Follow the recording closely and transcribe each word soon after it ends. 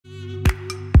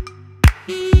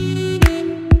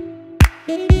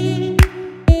Hello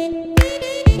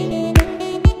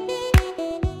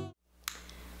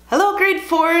grade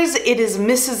 4s, it is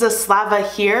Mrs.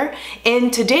 Aslava here,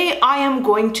 and today I am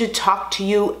going to talk to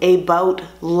you about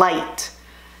light.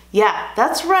 Yeah,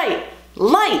 that's right,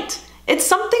 light. It's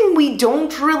something we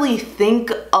don't really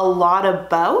think a lot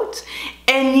about,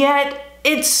 and yet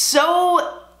it's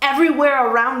so everywhere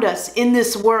around us in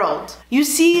this world. You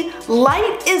see,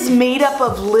 light is made up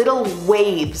of little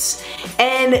waves,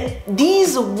 and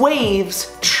these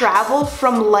waves travel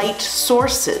from light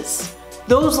sources.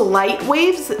 Those light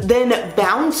waves then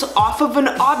bounce off of an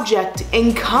object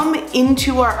and come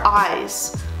into our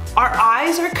eyes. Our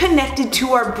eyes are connected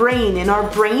to our brain, and our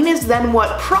brain is then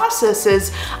what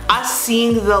processes us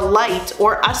seeing the light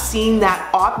or us seeing that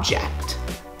object.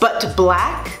 But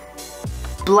black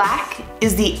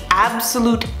is the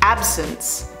absolute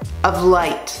absence of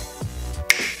light.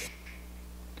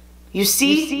 You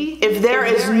see, if there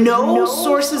is no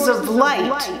sources of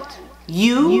light,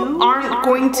 you aren't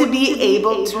going to be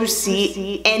able to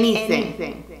see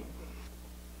anything.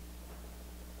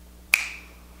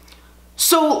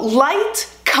 So light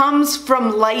comes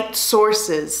from light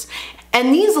sources,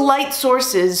 and these light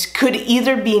sources could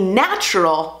either be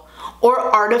natural or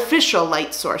artificial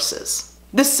light sources.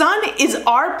 The sun is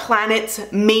our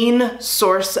planet's main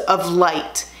source of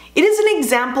light. It is an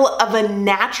example of a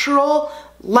natural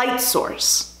light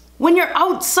source. When you're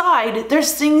outside,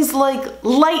 there's things like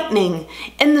lightning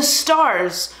and the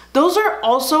stars. Those are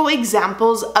also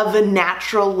examples of a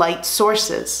natural light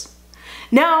sources.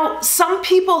 Now, some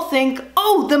people think,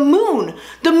 oh, the moon.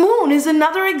 The moon is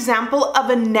another example of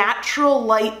a natural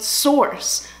light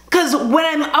source. Because when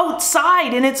I'm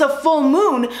outside and it's a full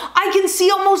moon, I can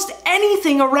see almost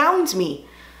anything around me.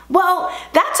 Well,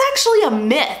 that's actually a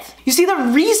myth. You see, the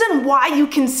reason why you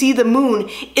can see the moon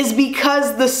is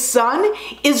because the sun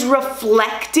is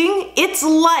reflecting its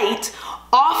light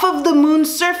off of the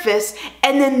moon's surface,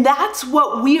 and then that's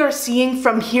what we are seeing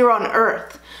from here on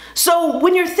Earth. So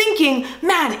when you're thinking,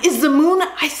 man, is the moon,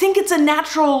 I think it's a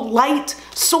natural light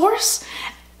source,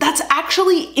 that's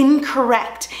actually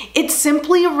incorrect. It's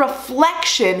simply a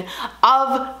reflection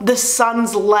of the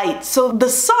sun's light. So the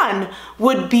sun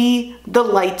would be the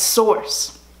light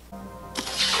source.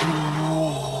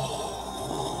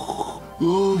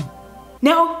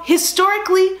 Now,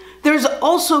 historically, there's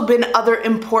also been other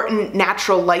important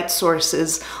natural light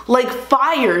sources, like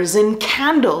fires and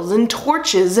candles and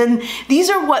torches, and these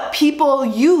are what people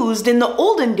used in the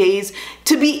olden days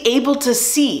to be able to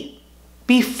see.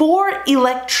 Before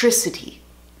electricity.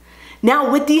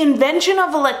 Now, with the invention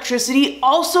of electricity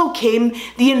also came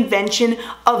the invention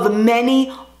of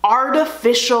many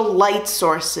artificial light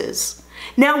sources.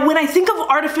 Now, when I think of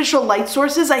artificial light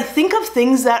sources, I think of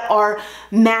things that are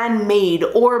man-made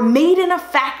or made in a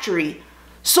factory.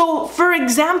 So, for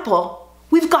example,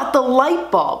 we've got the light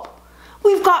bulb.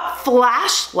 We've got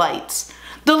flashlights.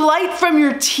 The light from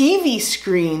your TV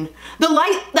screen. The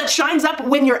light that shines up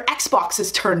when your Xbox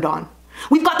is turned on.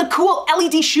 We've got the cool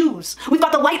LED shoes. We've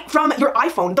got the light from your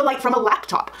iPhone, the light from a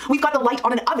laptop. We've got the light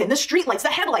on an oven, the street lights, the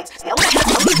headlights.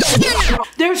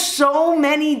 There's so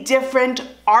many different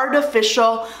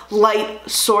artificial light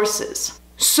sources.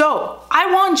 So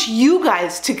I want you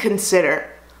guys to consider,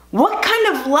 what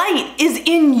kind of light is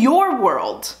in your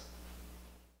world?